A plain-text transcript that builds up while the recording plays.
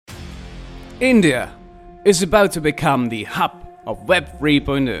India is about to become the hub of Web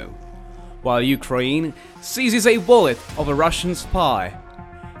 3.0, while Ukraine seizes a wallet of a Russian spy,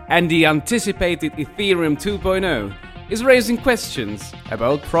 and the anticipated Ethereum 2.0 is raising questions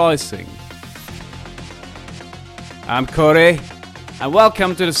about pricing. I'm Corey, and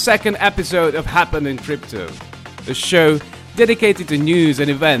welcome to the second episode of Happened in Crypto, a show dedicated to news and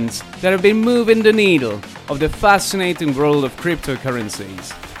events that have been moving the needle of the fascinating world of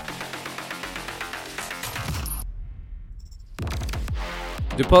cryptocurrencies.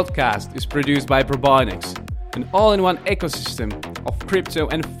 The podcast is produced by Probinix, an all-in-one ecosystem of crypto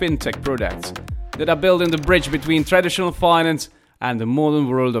and fintech products that are building the bridge between traditional finance and the modern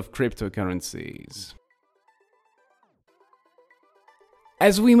world of cryptocurrencies.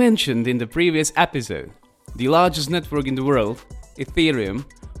 As we mentioned in the previous episode, the largest network in the world, Ethereum,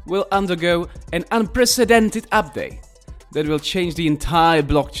 will undergo an unprecedented update that will change the entire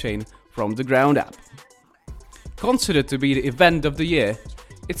blockchain from the ground up. Considered to be the event of the year,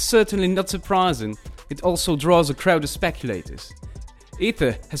 it's certainly not surprising it also draws a crowd of speculators. ETH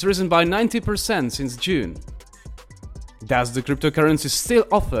has risen by 90% since June. Does the cryptocurrency still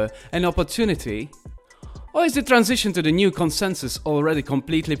offer an opportunity? Or is the transition to the new consensus already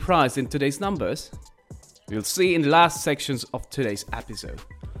completely priced in today's numbers? We'll see in the last sections of today's episode.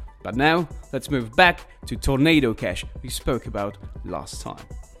 But now, let's move back to Tornado Cash we spoke about last time.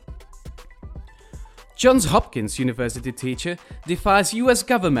 Johns Hopkins University teacher defies US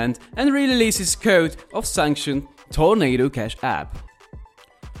government and releases code of sanctioned Tornado Cash app.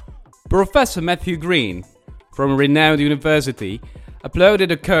 Professor Matthew Green from a renowned university uploaded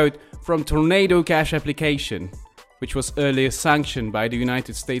a code from Tornado Cash application, which was earlier sanctioned by the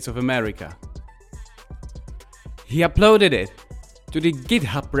United States of America. He uploaded it to the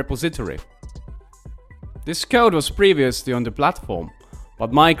GitHub repository. This code was previously on the platform,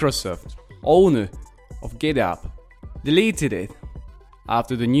 but Microsoft, owner of GitHub, deleted it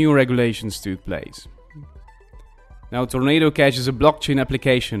after the new regulations took place. Now, Tornado Cash is a blockchain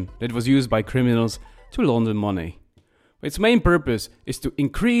application that was used by criminals to launder money. Its main purpose is to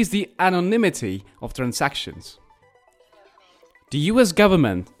increase the anonymity of transactions. The US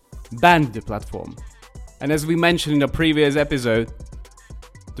government banned the platform, and as we mentioned in a previous episode,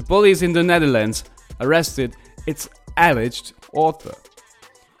 the police in the Netherlands arrested its alleged author.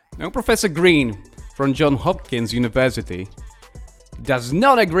 Now, Professor Green from Johns Hopkins University does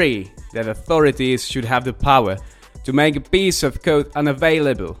not agree that authorities should have the power to make a piece of code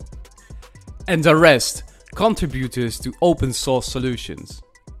unavailable and arrest contributors to open source solutions.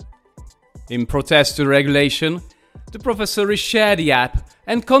 In protest to regulation, the professor reshared the app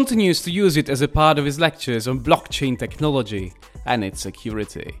and continues to use it as a part of his lectures on blockchain technology and its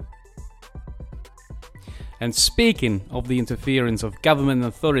security. And speaking of the interference of government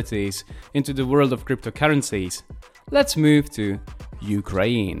authorities into the world of cryptocurrencies, let's move to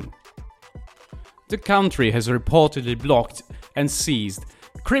Ukraine. The country has reportedly blocked and seized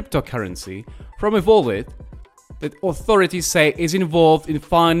cryptocurrency from a wallet that authorities say is involved in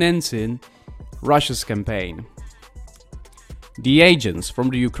financing Russia's campaign. The agents from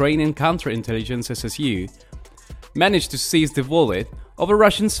the Ukrainian counterintelligence SSU managed to seize the wallet of a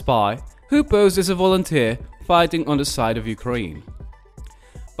Russian spy who posed as a volunteer fighting on the side of Ukraine.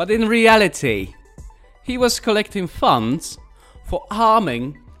 But in reality, he was collecting funds for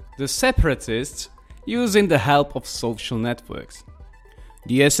harming the separatists using the help of social networks.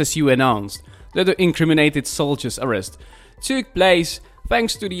 The SSU announced that the incriminated soldier's arrest took place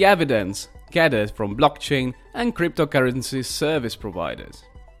thanks to the evidence gathered from blockchain and cryptocurrency service providers.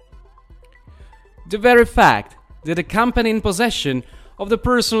 The very fact that a company in possession of the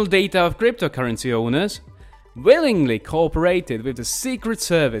personal data of cryptocurrency owners willingly cooperated with the Secret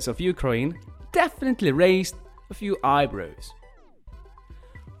Service of Ukraine definitely raised a few eyebrows.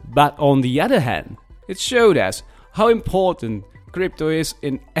 But on the other hand, it showed us how important crypto is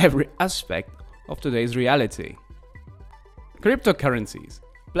in every aspect of today's reality. Cryptocurrencies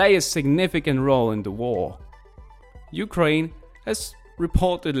play a significant role in the war. Ukraine has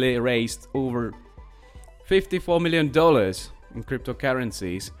reportedly raised over $54 million in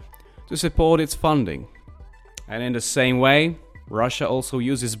cryptocurrencies to support its funding. And in the same way, Russia also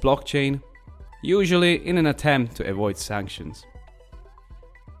uses blockchain, usually in an attempt to avoid sanctions.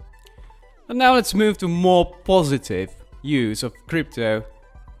 And now let's move to more positive use of crypto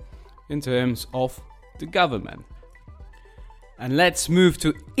in terms of the government. And let's move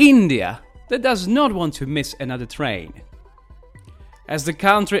to India, that does not want to miss another train. As the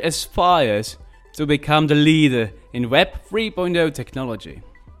country aspires to become the leader in Web 3.0 technology.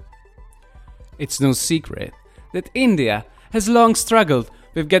 It's no secret that India has long struggled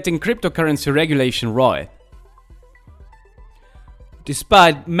with getting cryptocurrency regulation right.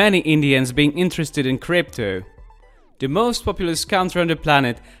 Despite many Indians being interested in crypto, the most populous country on the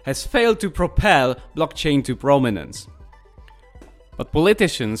planet has failed to propel blockchain to prominence. But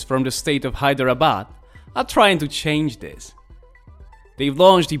politicians from the state of Hyderabad are trying to change this. They've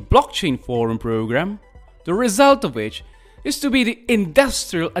launched the Blockchain Forum program, the result of which is to be the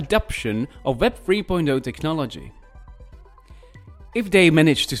industrial adoption of Web 3.0 technology. If they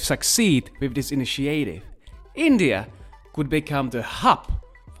manage to succeed with this initiative, India could become the hub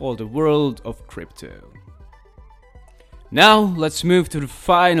for the world of crypto. Now let's move to the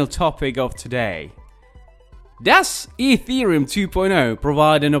final topic of today. Does Ethereum 2.0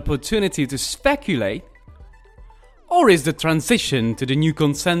 provide an opportunity to speculate? Or is the transition to the new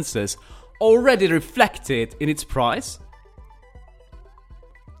consensus already reflected in its price?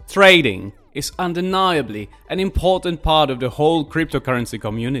 Trading is undeniably an important part of the whole cryptocurrency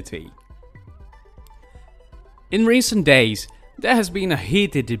community. In recent days, there has been a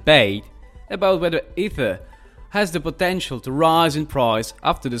heated debate about whether Ether has the potential to rise in price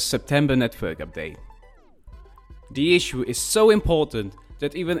after the September network update. The issue is so important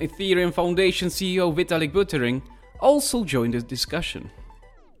that even Ethereum Foundation CEO Vitalik Buterin also joined the discussion.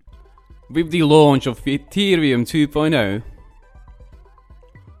 With the launch of Ethereum 2.0,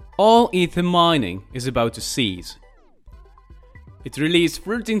 all Ether mining is about to cease. It released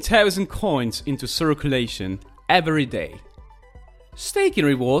 13,000 coins into circulation every day. Staking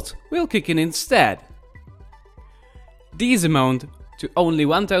rewards will kick in instead. These amount to only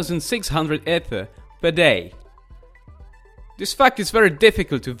 1,600 Ether per day. This fact is very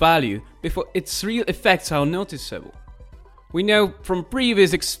difficult to value before its real effects are noticeable. We know from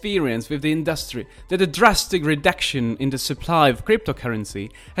previous experience with the industry that a drastic reduction in the supply of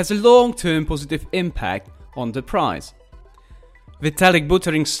cryptocurrency has a long-term positive impact on the price. Vitalik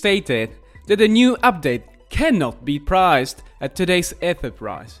Buterin stated that a new update cannot be priced at today's Ether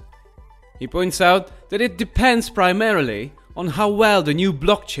price. He points out that it depends primarily on how well the new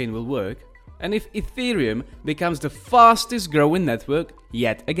blockchain will work and if Ethereum becomes the fastest growing network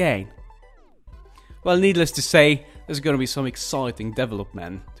yet again. Well, needless to say, there's going to be some exciting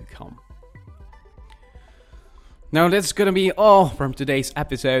development to come. Now that's going to be all from today's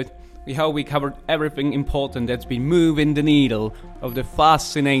episode. We hope we covered everything important that's been moving the needle of the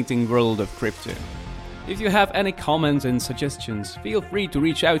fascinating world of crypto. If you have any comments and suggestions, feel free to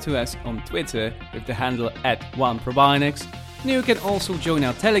reach out to us on Twitter with the handle @OneProBinex. You can also join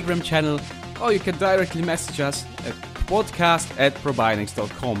our Telegram channel, or you can directly message us at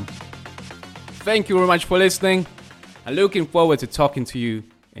podcast@probinex.com. Thank you very much for listening. I'm looking forward to talking to you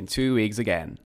in 2 weeks again.